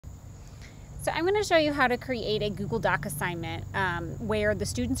So I'm going to show you how to create a Google Doc assignment where the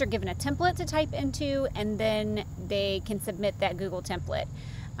students are given a template to type into, and then they can submit that Google template.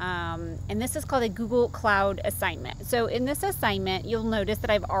 And this is called a Google Cloud assignment. So in this assignment, you'll notice that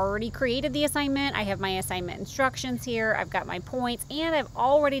I've already created the assignment. I have my assignment instructions here. I've got my points, and I've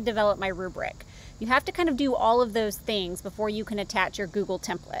already developed my rubric. You have to kind of do all of those things before you can attach your Google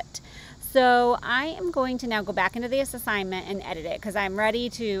template. So I am going to now go back into this assignment and edit it because I'm ready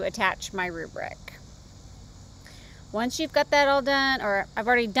to attach my rubric. Once you've got that all done, or I've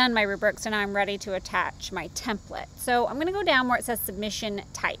already done my rubric, so now I'm ready to attach my template. So I'm going to go down where it says submission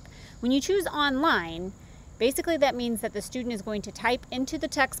type. When you choose online, basically that means that the student is going to type into the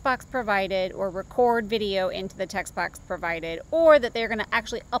text box provided or record video into the text box provided, or that they're going to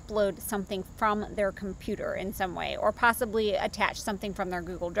actually upload something from their computer in some way, or possibly attach something from their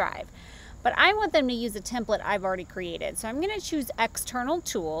Google Drive. But I want them to use a template I've already created. So I'm going to choose External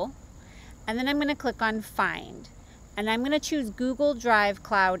Tool, and then I'm going to click on Find. And I'm going to choose Google Drive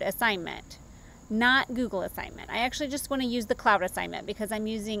Cloud Assignment, not Google Assignment. I actually just want to use the Cloud Assignment because I'm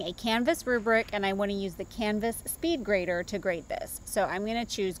using a Canvas rubric and I want to use the Canvas SpeedGrader to grade this. So I'm going to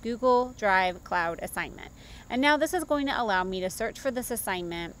choose Google Drive Cloud Assignment. And now this is going to allow me to search for this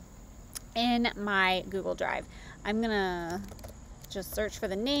assignment in my Google Drive. I'm going to just search for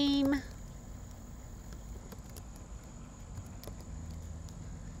the name.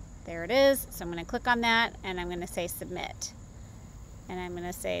 There it is. So I'm going to click on that and I'm going to say submit. And I'm going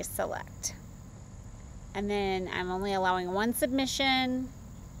to say select. And then I'm only allowing one submission,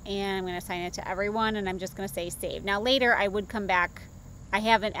 and I'm going to assign it to everyone, and I'm just going to say save. Now later I would come back. I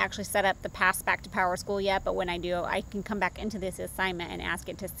haven't actually set up the pass back to PowerSchool yet, but when I do, I can come back into this assignment and ask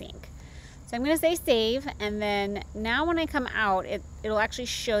it to sync. So I'm going to say save, and then now when I come out, it'll actually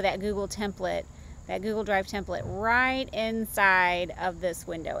show that Google template, that Google Drive template right inside of this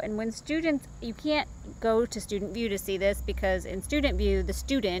window. And when students, you can't go to student view to see this because in student view the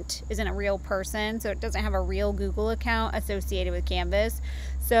student isn't a real person, so it doesn't have a real Google account associated with Canvas.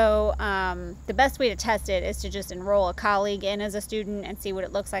 So the best way to test it is to just enroll a colleague in as a student and see what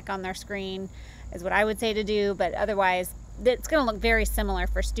it looks like on their screen, is what I would say to do. But otherwise it's going to look very similar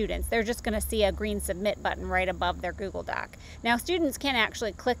for students. They're just going to see a green submit button right above their Google Doc. Now students can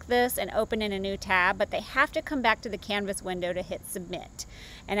actually click this and open in a new tab, but they have to come back to the Canvas window to hit submit.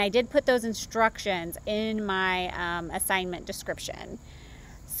 And I did put those instructions in my assignment description.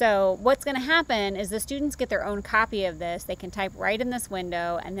 So what's going to happen is the students get their own copy of this. They can type right in this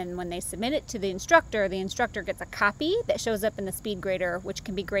window, and then when they submit it to the instructor gets a copy that shows up in the SpeedGrader, which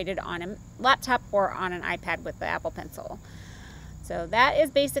can be graded on a laptop or on an iPad with the Apple Pencil. So that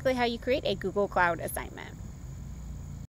is basically how you create a Google Cloud assignment.